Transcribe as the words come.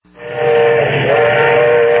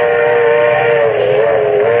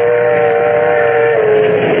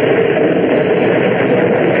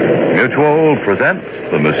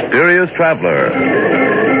Mysterious Traveler.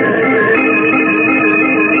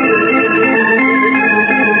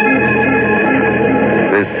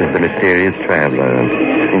 This is the Mysterious Traveler,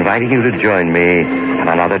 inviting you to join me on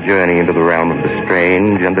another journey into the realm of the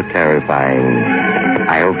strange and the terrifying.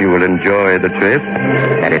 I hope you will enjoy the trip,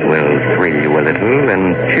 and it will thrill you a little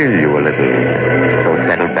and chill you a little. So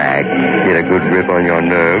settle back, get a good grip on your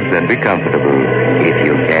nerves, and be comfortable, if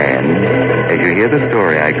you can, as you hear the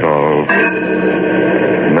story I call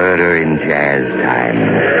Murder in Jazz Time.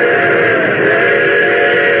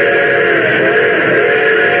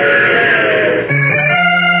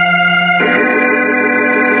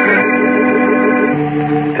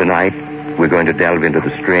 Tonight, we're going to delve into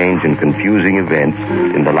the strange and confusing events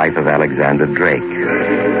in the life of Alexander Drake.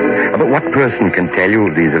 But what person can tell you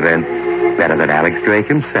of these events better than Alex Drake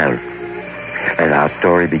himself? As our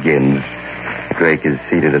story begins, Drake is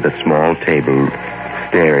seated at a small table,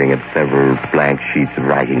 staring at several blank sheets of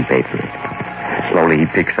writing paper. Slowly, he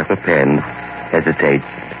picks up a pen, hesitates,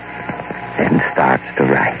 and starts to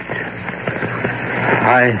write.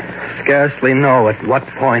 I scarcely know at what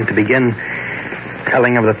point to begin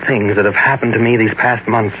telling of the things that have happened to me these past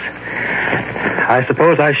months. I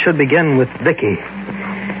suppose I should begin with Vicky.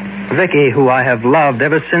 Vicky, who I have loved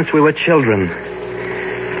ever since we were children.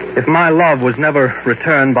 If my love was never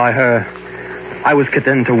returned by her, I was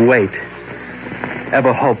content to wait,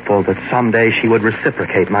 ever hopeful that someday she would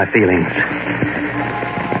reciprocate my feelings.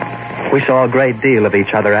 We saw a great deal of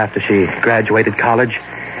each other after she graduated college,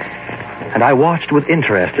 and I watched with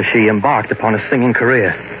interest as she embarked upon a singing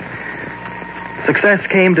career. Success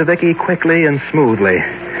came to Vicky quickly and smoothly,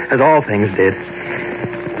 as all things did.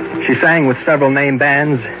 She sang with several name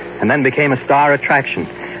bands and then became a star attraction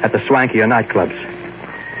at the swankier nightclubs.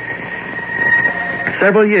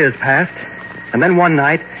 Several years passed, and then one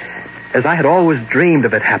night, as I had always dreamed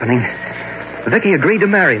of it happening, Vicky agreed to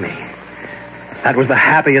marry me. That was the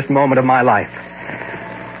happiest moment of my life.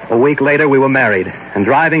 A week later, we were married and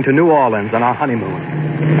driving to New Orleans on our honeymoon.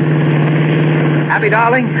 Happy,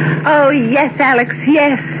 darling? Oh, yes, Alex,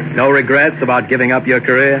 yes. No regrets about giving up your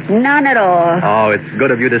career? None at all. Oh, it's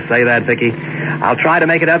good of you to say that, Vicky. I'll try to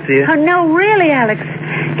make it up to you. Oh, no, really, Alex.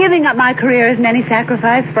 Giving up my career isn't any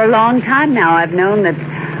sacrifice. For a long time now, I've known that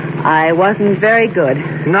I wasn't very good.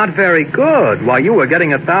 Not very good? Why, you were getting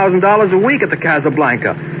 $1,000 a week at the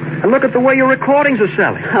Casablanca. And look at the way your recordings are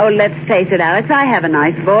selling. Oh, let's face it, Alex. I have a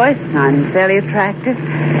nice voice. I'm fairly attractive.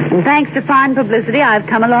 And thanks to fine publicity, I've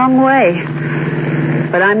come a long way.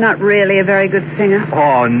 But I'm not really a very good singer.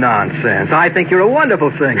 Oh, nonsense. I think you're a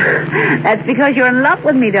wonderful singer. That's because you're in love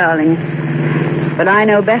with me, darling. But I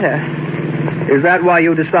know better. Is that why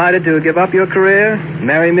you decided to give up your career?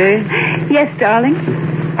 Marry me? Yes, darling.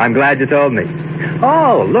 I'm glad you told me.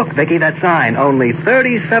 Oh, look, Vicky, that sign. Only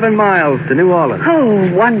 37 miles to New Orleans.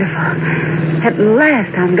 Oh, wonderful. At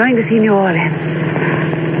last, I'm going to see New Orleans.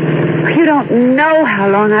 You don't know how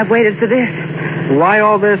long I've waited for this. Why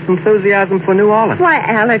all this enthusiasm for New Orleans? Why,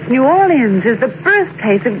 Alex, New Orleans is the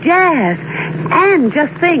birthplace of jazz. And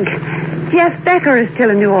just think, Jeff Becker is still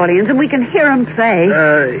in New Orleans, and we can hear him play.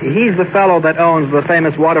 He's the fellow that owns the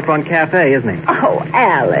famous waterfront cafe, isn't he? Oh,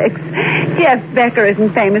 Alex, Jeff Becker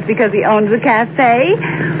isn't famous because he owns the cafe.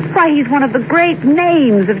 Why, he's one of the great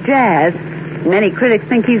names of jazz. Many critics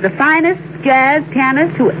think he's the finest jazz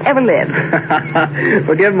pianist who ever lived.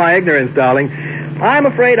 Forgive my ignorance, darling. I'm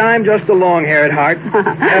afraid I'm just a long-haired heart.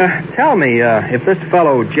 Tell me, if this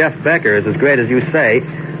fellow Jeff Becker is as great as you say,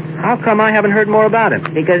 how come I haven't heard more about him?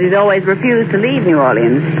 Because he's always refused to leave New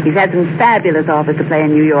Orleans. He's had some fabulous offers to play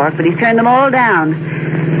in New York, but he's turned them all down.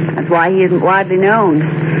 That's why he isn't widely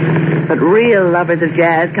known. But real lovers of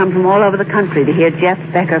jazz come from all over the country to hear Jeff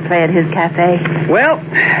Becker play at his cafe. Well,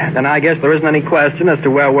 then I guess there isn't any question as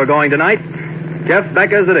to where we're going tonight. Jeff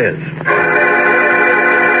Becker's it is.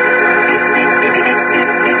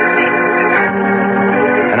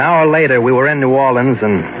 An hour later, we were in New Orleans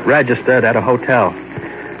and registered at a hotel.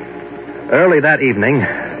 Early that evening,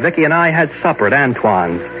 Vicky and I had supper at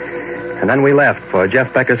Antoine's, and then we left for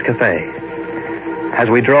Jeff Becker's cafe. As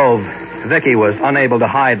we drove, Vicky was unable to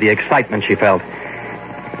hide the excitement she felt.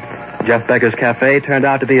 Jeff Becker's cafe turned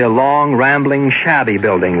out to be a long, rambling, shabby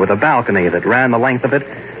building with a balcony that ran the length of it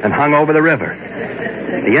and hung over the river.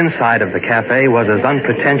 The inside of the cafe was as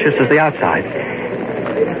unpretentious as the outside.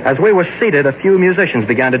 As we were seated, a few musicians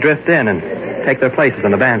began to drift in and take their places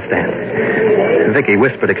in the bandstand. Vicky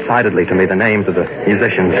whispered excitedly to me the names of the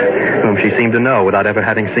musicians, whom she seemed to know without ever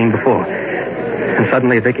having seen before. And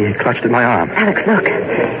suddenly Vicky clutched at my arm. Alex, look.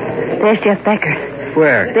 There's Jeff Becker.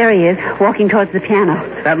 Where? There he is, walking towards the piano.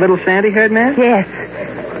 That little sandy-haired man? Yes.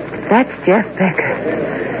 That's Jeff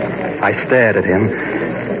Becker. I stared at him,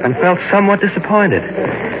 and felt somewhat disappointed.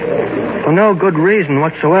 For no good reason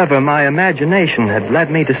whatsoever, my imagination had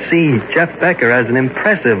led me to see Jeff Becker as an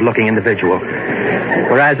impressive-looking individual,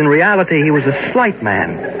 whereas in reality he was a slight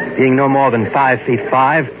man, being no more than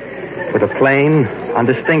 5'5", with a plain,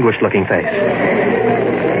 undistinguished-looking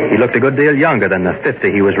face. He looked a good deal younger than the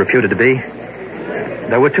 50 he was reputed to be.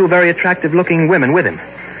 There were two very attractive-looking women with him,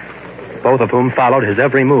 both of whom followed his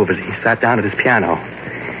every move as he sat down at his piano.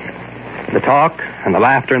 The talk and the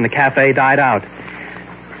laughter in the cafe died out,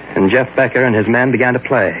 and Jeff Becker and his men began to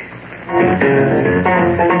play.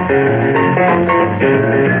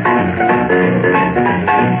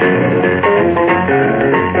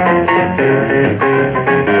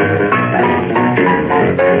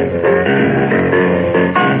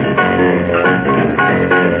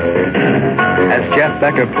 As Jeff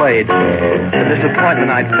Becker played, the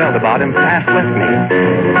disappointment I'd felt about him fast left me.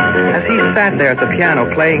 As he sat there at the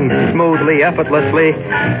piano playing smoothly, effortlessly,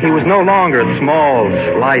 he was no longer a small,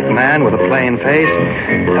 slight man with a plain face.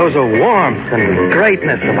 There was a warmth and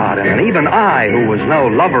greatness about him, and even I, who was no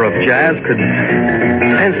lover of jazz, could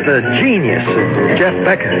sense the genius of Jeff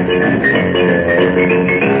Becker.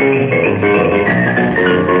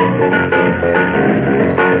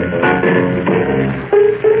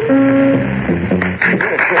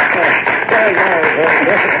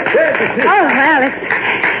 Oh, Alex,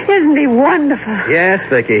 isn't he wonderful? Yes,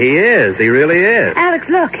 Vicky, he is. He really is. Alex,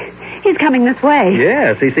 look. He's coming this way.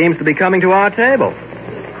 Yes, he seems to be coming to our table.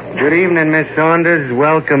 Good evening, Miss Saunders.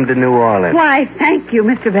 Welcome to New Orleans. Why, thank you,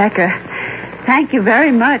 Mr. Becker. Thank you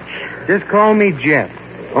very much. Just call me Jeff.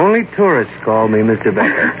 Only tourists call me Mr.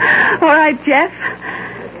 Becker. All right, Jeff.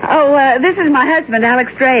 Oh, this is my husband,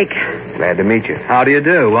 Alex Drake. Glad to meet you. How do you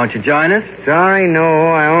do? Won't you join us? Sorry, no.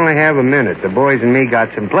 I only have a minute. The boys and me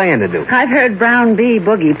got some playing to do. I've heard Brown B.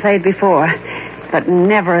 Boogie played before, but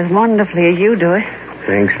never as wonderfully as you do it.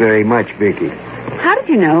 Thanks very much, Vicky. How did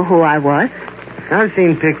you know who I was? I've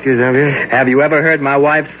seen pictures of you. Have you ever heard my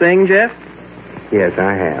wife sing, Jeff? Yes,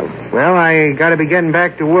 I have. Well, I got to be getting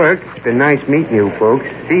back to work. It's been nice meeting you folks.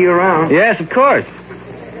 See you around. Yes, of course.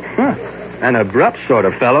 Huh. An abrupt sort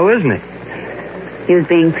of fellow, isn't he? He was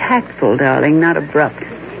being tactful, darling, not abrupt.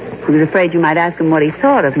 He was afraid you might ask him what he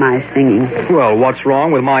thought of my singing. Well, what's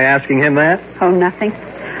wrong with my asking him that? Oh, nothing.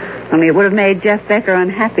 Only it would have made Jeff Becker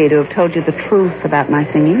unhappy to have told you the truth about my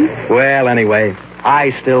singing. Well, anyway,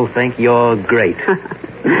 I still think you're great.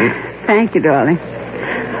 Thank you, darling.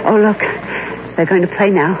 Oh, look. They're going to play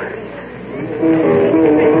now.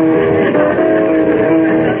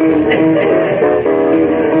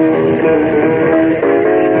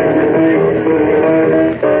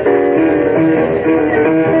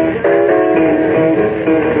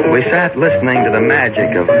 We sat listening to the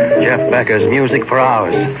magic of Jeff Becker's music for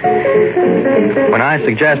hours. When I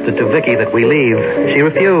suggested to Vicky that we leave, she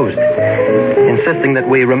refused, insisting that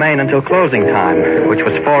we remain until closing time, which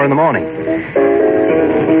was 4 a.m.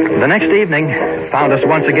 The next evening found us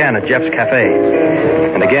once again at Jeff's Cafe,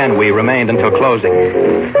 and again we remained until closing.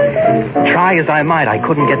 Try as I might, I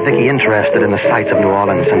couldn't get Vicky interested in the sights of New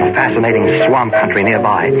Orleans and the fascinating swamp country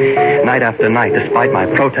nearby. Night after night, despite my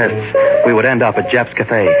protests, we would end up at Jeff's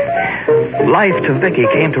Cafe. Life to Vicky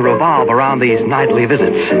came to revolve around these nightly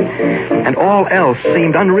visits, and all else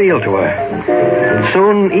seemed unreal to her.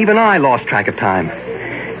 Soon, even I lost track of time.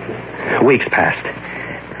 Weeks passed,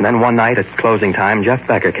 and then one night at closing time, Jeff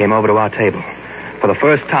Becker came over to our table. For the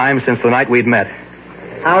first time since the night we'd met.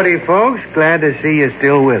 Howdy, folks. Glad to see you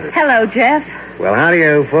still with us. Hello, Jeff. Well, how do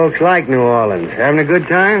you folks like New Orleans? Having a good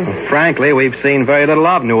time? Frankly, we've seen very little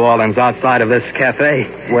of New Orleans outside of this cafe.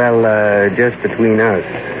 Well, just between us.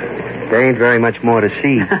 There ain't very much more to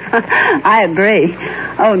see. I agree.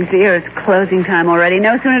 Oh, dear, it's closing time already.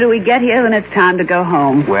 No sooner do we get here than it's time to go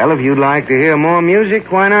home. Well, if you'd like to hear more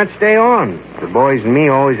music, why not stay on? The boys and me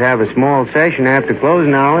always have a small session after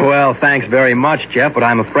closing hours. Well, thanks very much, Jeff, but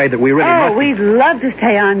I'm afraid that we really must... Oh, we'd love to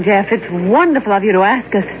stay on, Jeff. It's wonderful of you to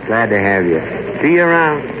ask us. Glad to have you. See you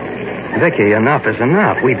around. Vicky, enough is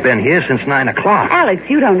enough. We've been here since 9 o'clock. Alex,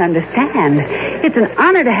 you don't understand. It's an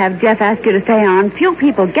honor to have Jeff ask you to stay on. Few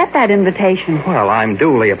people get that invitation. Well, I'm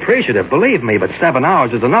duly appreciative, believe me, but 7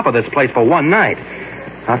 hours is enough of this place for one night.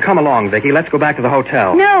 Now, come along, Vicky. Let's go back to the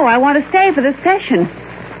hotel. No, I want to stay for this session.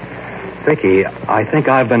 Vicky, I think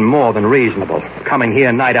I've been more than reasonable. Coming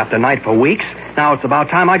here night after night for weeks. Now it's about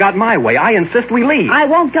time I got my way. I insist we leave. I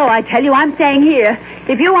won't go, I tell you. I'm staying here.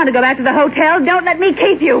 If you want to go back to the hotel, don't let me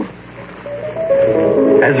keep you.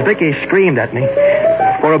 As Vicky screamed at me,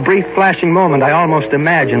 for a brief flashing moment, I almost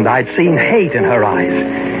imagined I'd seen hate in her eyes.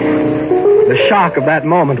 The shock of that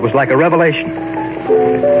moment was like a revelation.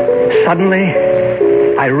 Suddenly,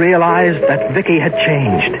 I realized that Vicky had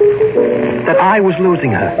changed, that I was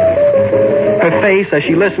losing her. Her face as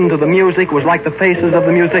she listened to the music was like the faces of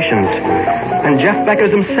the musicians and Jeff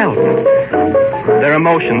Becker's himself. Their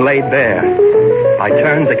emotion laid bare. By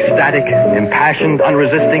turns ecstatic, impassioned,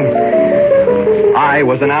 unresisting. I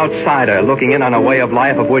was an outsider looking in on a way of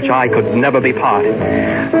life of which I could never be part.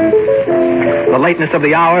 The lateness of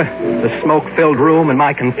the hour, the smoke-filled room, and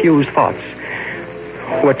my confused thoughts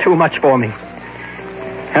were too much for me.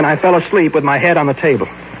 And I fell asleep with my head on the table.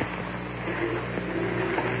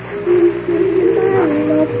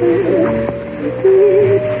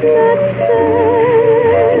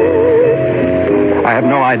 I have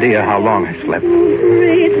no idea how long I slept.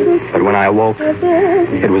 But when I awoke,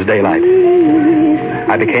 it was daylight.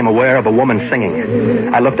 I became aware of a woman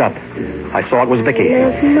singing. I looked up. I saw it was Vicky.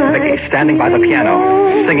 Vicky standing by the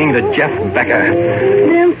piano, singing to Jeff Becker.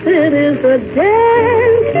 This is the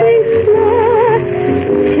dancing floor,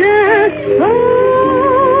 just for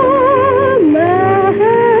my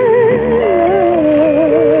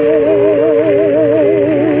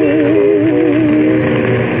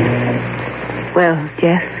Well,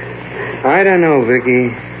 Jeff, I don't know, Vicky.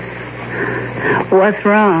 what's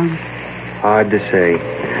wrong? Hard to say.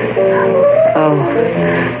 Oh,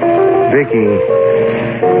 Vicky,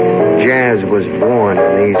 jazz was born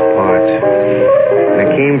in these parts. And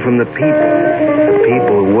it came from the people. The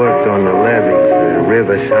people who worked on the levees, the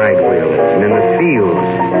riverside wheelers, and in the fields.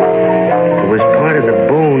 It was part of the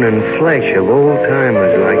bone and flesh of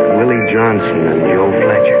old-timers like Willie Johnson and Joe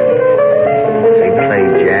Fletcher. They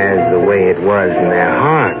played jazz the way it was in their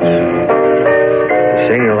hearts. A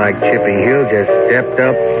singer like Chippy Hill just stepped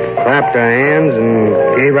up, clapped her hands, and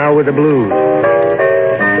gave out with the blues.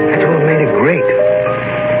 That's what made it great.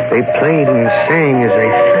 They played and sang as they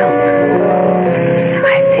felt.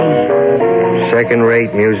 I see.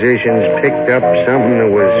 Second-rate musicians picked up something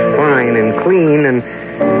that was fine and clean and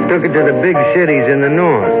took it to the big cities in the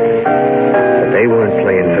north. But they weren't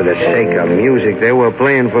playing for the sake of music. They were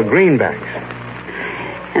playing for greenbacks.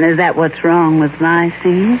 And is that what's wrong with my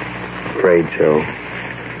singing? Afraid so.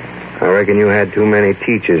 I reckon you had too many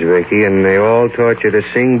teachers, Vicky, and they all taught you to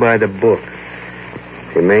sing by the book.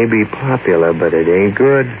 It may be popular, but it ain't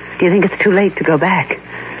good. Do you think it's too late to go back?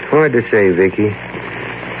 Hard to say, Vicky.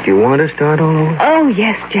 Do you want to start all over? Oh,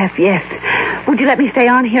 yes, Jeff, yes. Would you let me stay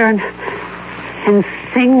on here and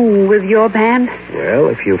sing with your band? Well,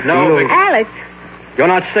 if you feel... No, Vicky. Alex! You're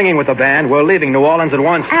not singing with the band. We're leaving New Orleans at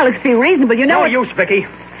once. Alex, be reasonable. You know No what... use, Vicky.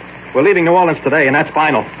 We're leaving New Orleans today, and that's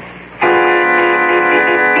final.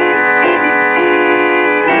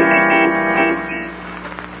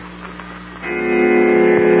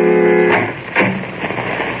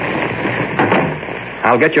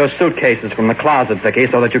 I'll get your suitcases from the closet, Vicky,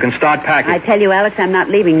 so that you can start packing. I tell you, Alex, I'm not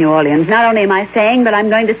leaving New Orleans. Not only am I staying, but I'm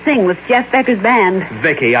going to sing with Jeff Becker's band.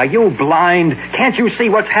 Vicky, are you blind? Can't you see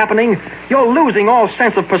what's happening? You're losing all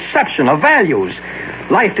sense of perception, of values.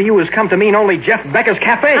 Life to you has come to mean only Jeff Becker's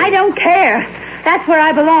Cafe. I don't care. That's where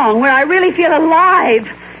I belong, where I really feel alive.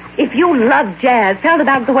 If you loved jazz, felt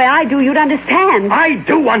about the way I do, you'd understand. I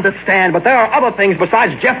do understand, but there are other things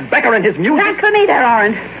besides Jeff Becker and his music. Not for me, there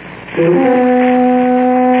aren't.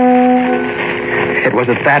 It was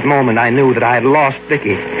at that moment I knew that I had lost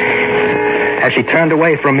Vicky. As she turned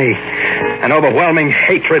away from me, an overwhelming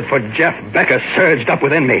hatred for Jeff Becker surged up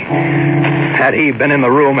within me. Had he been in the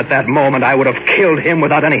room at that moment, I would have killed him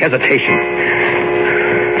without any hesitation.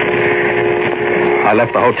 I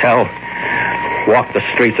left the hotel, walked the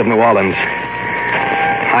streets of New Orleans.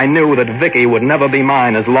 I knew that Vicky would never be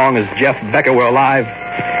mine as long as Jeff Becker were alive.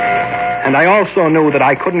 And I also knew that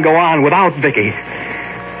I couldn't go on without Vicky.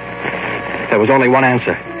 There was only one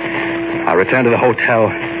answer. I returned to the hotel,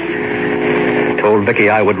 told Vicky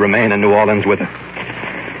I would remain in New Orleans with her.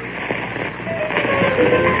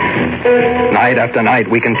 Night after night,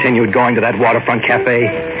 we continued going to that waterfront cafe.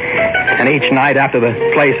 And each night after the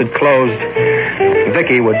place had closed,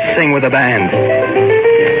 Vicky would sing with the band.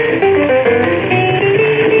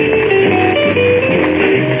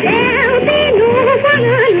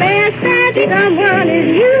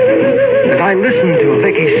 As I listened to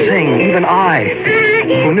Vicky sing, even I,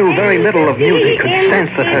 who knew very little of music, could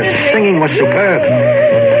sense that her singing was superb.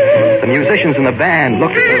 The musicians in the band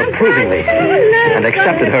looked at her approvingly and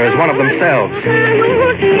accepted her as one of themselves.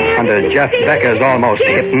 Under Jeff Becker's almost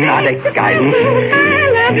hypnotic guidance,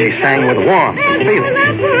 she sang with warmth and feeling.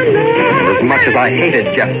 And as much as I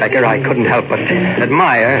hated Jeff Becker, I couldn't help but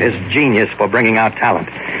admire his genius for bringing out talent.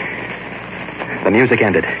 The music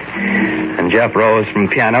ended, and Jeff rose from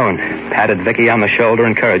the piano and patted Vicky on the shoulder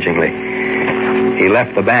encouragingly. He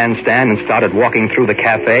left the bandstand and started walking through the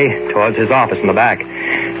cafe towards his office in the back.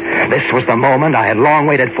 This was the moment I had long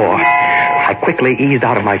waited for. I quickly eased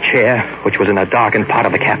out of my chair, which was in a darkened part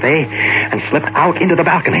of the cafe, and slipped out into the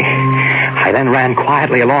balcony. I then ran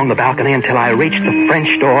quietly along the balcony until I reached the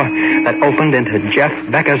French door that opened into Jeff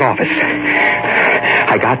Becker's office.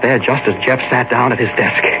 I got there just as Jeff sat down at his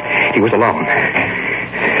desk. He was alone.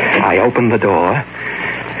 I opened the door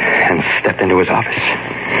and stepped into his office.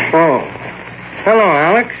 Oh. Hello,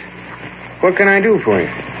 Alex. What can I do for you?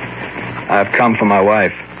 I've come for my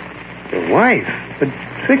wife. Your wife? But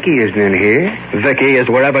Vicky isn't in here. Vicky is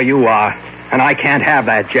wherever you are. And I can't have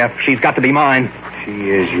that, Jeff. She's got to be mine. She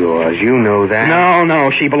is yours. You know that. No.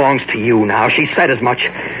 She belongs to you now. She said as much.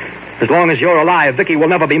 As long as you're alive, Vicky will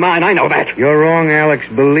never be mine. I know that. You're wrong, Alex.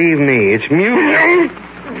 Believe me. It's mutual.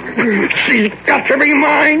 She's got to be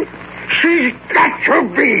mine. She's got to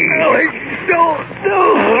be. Alex, don't.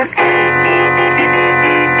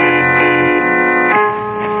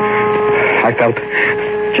 I felt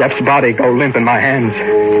Jeff's body go limp in my hands.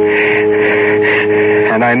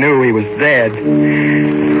 And I knew he was dead.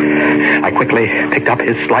 I quickly picked up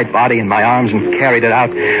his slight body in my arms and carried it out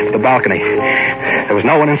to the balcony. There was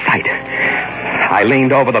no one in sight. I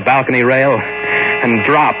leaned over the balcony rail and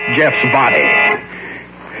dropped Jeff's body.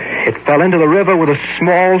 It fell into the river with a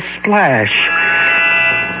small splash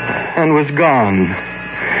and was gone.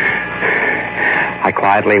 I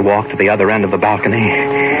quietly walked to the other end of the balcony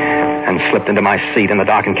and slipped into my seat in the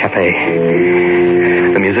darkened cafe.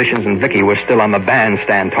 The musicians and Vicky were still on the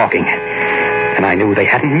bandstand talking, and I knew they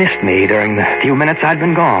hadn't missed me during the few minutes I'd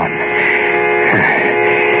been gone.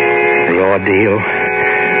 The ordeal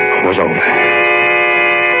was over.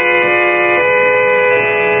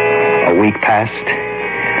 A week passed,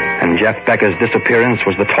 and Jeff Becker's disappearance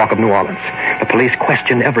was the talk of New Orleans. The police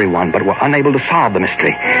questioned everyone, but were unable to solve the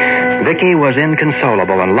mystery. Vicky was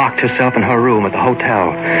inconsolable and locked herself in her room at the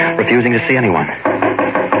hotel, refusing to see anyone.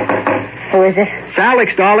 Who is it? It's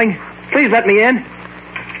Alex, darling. Please let me in.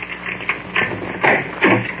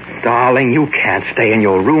 Darling, you can't stay in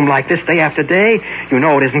your room like this day after day. You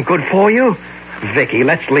know it isn't good for you. Vicky,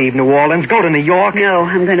 let's leave New Orleans. Go to New York. No,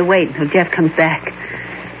 I'm going to wait until Jeff comes back.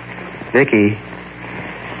 Vicky,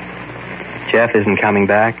 Jeff isn't coming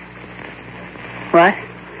back. What?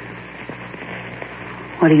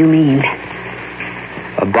 What do you mean?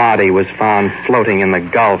 A body was found floating in the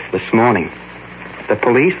Gulf this morning. The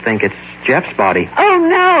police think it's Jeff's body. Oh,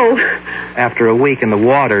 no! After a week in the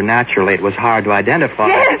water, naturally, it was hard to identify.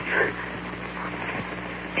 Jeff!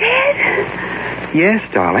 Dead? Yes,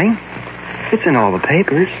 darling. It's in all the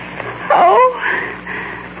papers. Oh,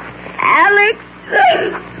 Alex!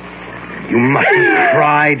 You mustn't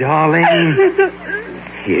cry, darling.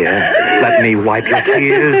 Here, let me wipe your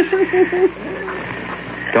tears.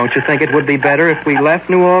 Don't you think it would be better if we left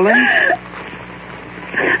New Orleans?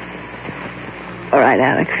 All right,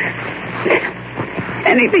 Alex.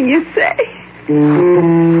 Anything you say.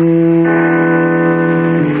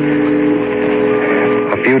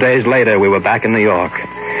 A few days later, we were back in New York.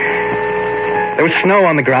 There was snow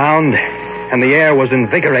on the ground, and the air was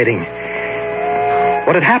invigorating.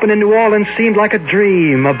 What had happened in New Orleans seemed like a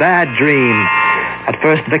dream, a bad dream. At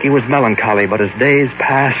first, Vicky was melancholy, but as days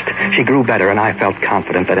passed, she grew better, and I felt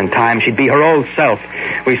confident that in time she'd be her old self.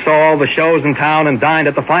 We saw all the shows in town and dined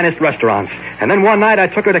at the finest restaurants. And then one night, I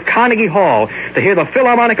took her to Carnegie Hall to hear the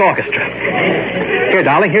Philharmonic Orchestra. Here,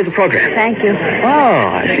 darling, here's the program. Thank you. Oh,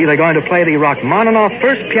 I see they're going to play the Rachmaninoff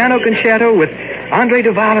First Piano Concerto with Andre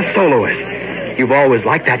Duval as soloist. You've always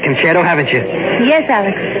liked that concerto, haven't you? Yes,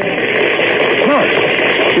 Alex. Look,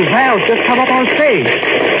 Duval's just come up on stage.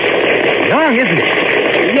 Young, isn't he?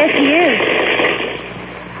 Yes, he is.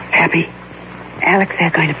 Happy? Alex,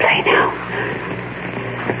 they're going to play now.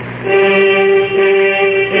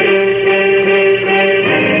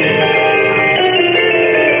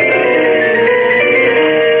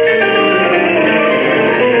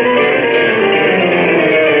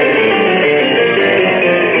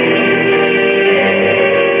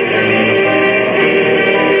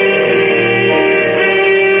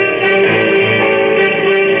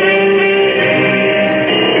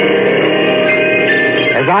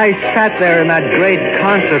 I sat there in that great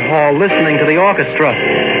concert hall listening to the orchestra.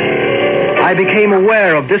 I became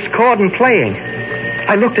aware of discordant playing.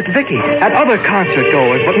 I looked at Vicky, at other concert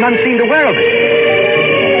goers, but none seemed aware of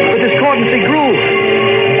it. The discordancy grew.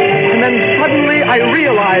 And then suddenly I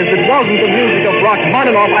realized it wasn't the music of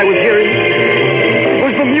Rachmaninoff I was hearing. It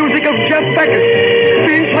was the music of Jeff Becker,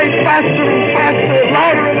 being played faster and faster,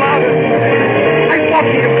 louder and louder. I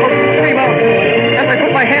wanted to scream out. As I put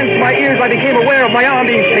my my hands to my ears, I became aware of my arm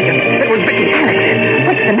being taken. It was Vicky. Alex,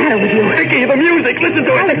 what's the matter with you? Vicky, the music. Listen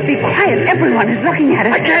to it. Alex, be quiet. Everyone is looking at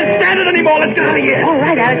us. I can't stand it anymore. Let's get out of here. All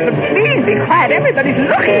right, Alex, but please be quiet. Everybody's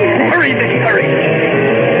looking at us. Hurry, Vicky, hurry.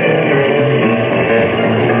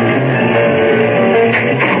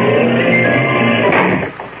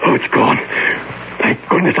 Oh, it's gone. Thank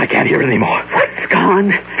goodness I can't hear it anymore. What's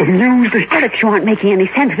gone? The music. Alex, you aren't making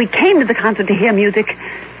any sense. We came to the concert to hear music.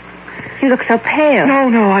 You look so pale.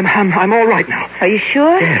 No, I'm all right now. Are you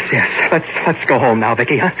sure? Yes. Let's go home now,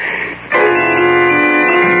 Vicky, huh?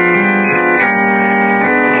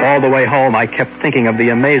 All the way home, I kept thinking of the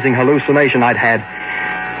amazing hallucination I'd had.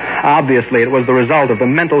 Obviously, it was the result of the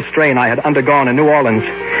mental strain I had undergone in New Orleans.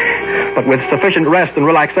 But with sufficient rest and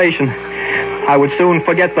relaxation, I would soon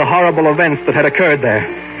forget the horrible events that had occurred there.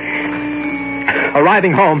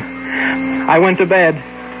 Arriving home, I went to bed,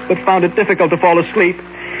 but found it difficult to fall asleep.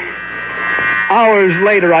 Hours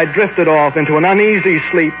later, I drifted off into an uneasy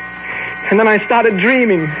sleep, and then I started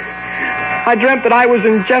dreaming. I dreamt that I was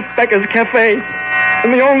in Jeff Becker's cafe,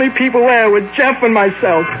 and the only people there were Jeff and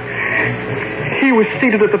myself. He was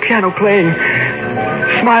seated at the piano playing,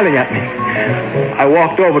 smiling at me. I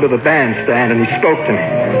walked over to the bandstand, and he spoke to me.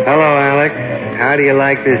 Hello, Alex. How do you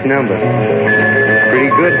like this number? Pretty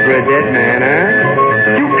good for a dead man, huh?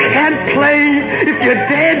 You can't play if you're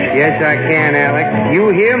dead? Yes, I can, Alex. You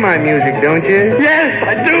hear my music, don't you? Yes,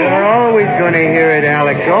 I do. You're always going to hear it,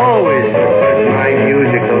 Alex. Always. My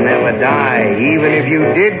music will never die. Even if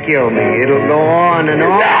you did kill me, it'll go on and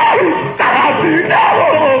on. No! Stop! No!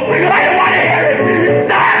 I don't want to hear it!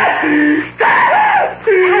 Stop! Stop!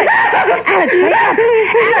 Alex,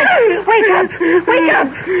 wake up! Alex, wake up!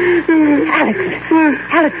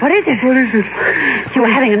 Alex, what is it? What is it? You were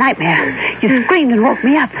having a nightmare. You screamed and woke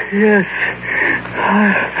me up. Yes.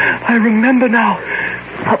 I remember now.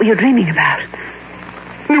 What were you dreaming about?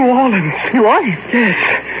 New Orleans. New Orleans? Yes.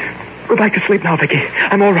 Go back to sleep now, Vicky.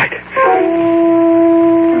 I'm all right.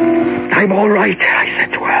 I'm all right, I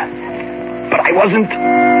said to her. But I wasn't.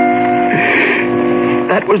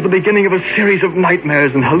 That was the beginning of a series of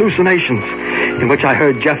nightmares and hallucinations in which I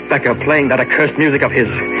heard Jeff Becker playing that accursed music of his.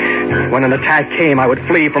 When an attack came, I would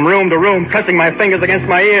flee from room to room, pressing my fingers against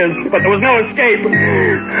my ears, but there was no escape.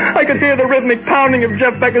 I could hear the rhythmic pounding of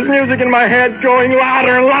Jeff Becker's music in my head, growing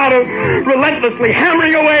louder and louder, relentlessly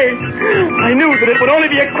hammering away. I knew that it would only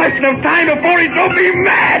be a question of time before he drove me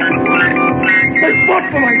mad. I fought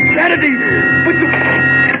for my sanity, but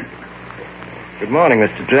Good morning,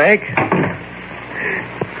 Mr. Drake.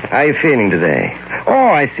 How are you feeling today? Oh,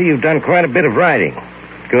 I see you've done quite a bit of writing.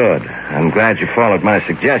 Good. I'm glad you followed my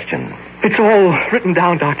suggestion. It's all written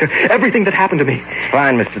down, Doctor. Everything that happened to me.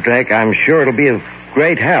 Fine, Mr. Drake. I'm sure it'll be of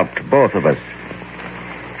great help to both of us.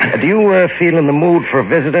 Do you feel in the mood for a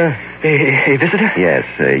visitor? A visitor? Yes,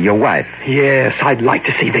 your wife. Yes, I'd like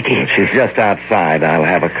to see Vicky. She's just outside. I'll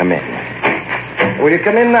have her come in. Will you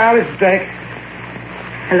come in now, Mr. Drake?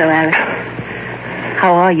 Hello, Alex.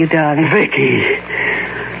 How are you, darling? Vicky.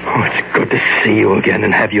 Oh, it's good to see you again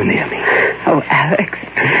and have you near me. Oh, Alex.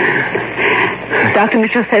 Dr.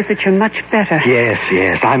 Mitchell says that you're much better.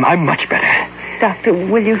 Yes, I'm much better. Doctor,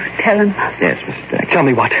 will you tell him? Yes, Mr. Drake. Tell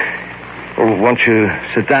me what? Oh, won't you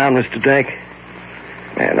sit down, Mr. Drake?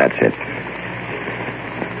 Yeah, that's it.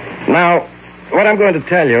 Now, what I'm going to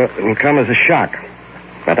tell you will come as a shock,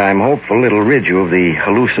 but I'm hopeful it'll rid you of the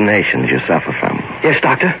hallucinations you suffer from. Yes,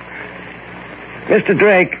 Doctor? Mr.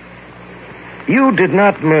 Drake, you did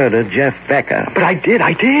not murder Jeff Becker. But I did.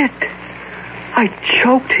 I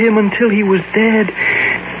choked him until he was dead,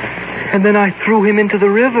 and then I threw him into the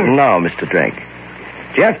river. No, Mr. Drake.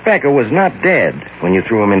 Jeff Becker was not dead when you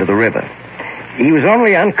threw him into the river. He was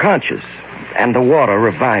only unconscious, and the water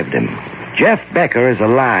revived him. Jeff Becker is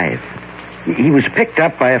alive. He was picked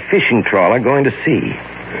up by a fishing trawler going to sea.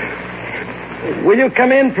 Will you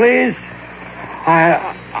come in, please?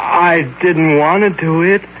 I didn't want to do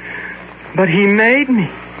it, but he made me.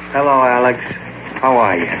 Hello, Alex. How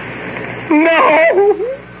are you? No!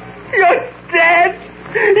 You're dead!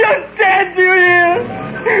 You're dead, do you hear?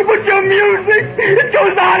 But your music, it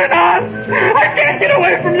goes on and on. I can't get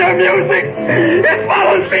away from your music. It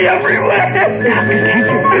follows me everywhere.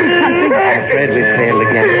 Fred, we failed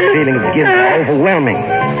again. The feeling of guilt is overwhelming.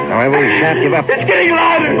 However, we shan't give up. It's getting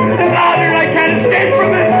louder and louder, and I can't escape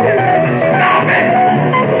from it. Stop it!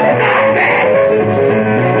 Stop it!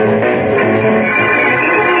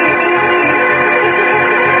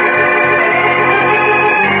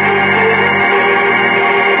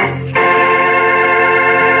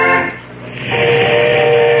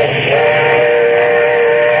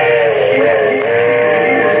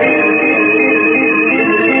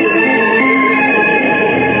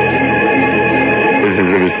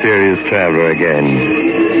 mysterious traveler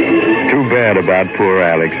again. Too bad about poor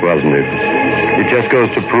Alex, wasn't it? It just goes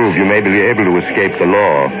to prove you may be able to escape the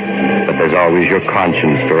law, but there's always your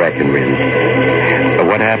conscience to reckon with. But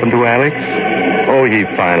what happened to Alex? Oh, he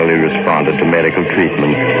finally responded to medical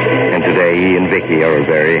treatment, and today he and Vicky are a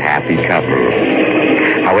very happy couple.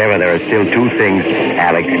 However, there are still two things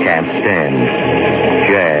Alex can't stand: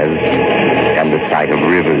 jazz and the sight of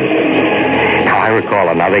rivers. Now, I recall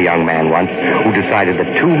another young man once who decided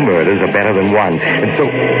that two murders are better than one, and so...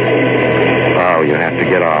 Oh, you have to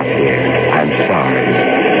get off here. I'm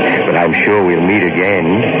sorry. But I'm sure we'll meet again.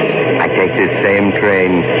 I take this same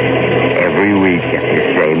train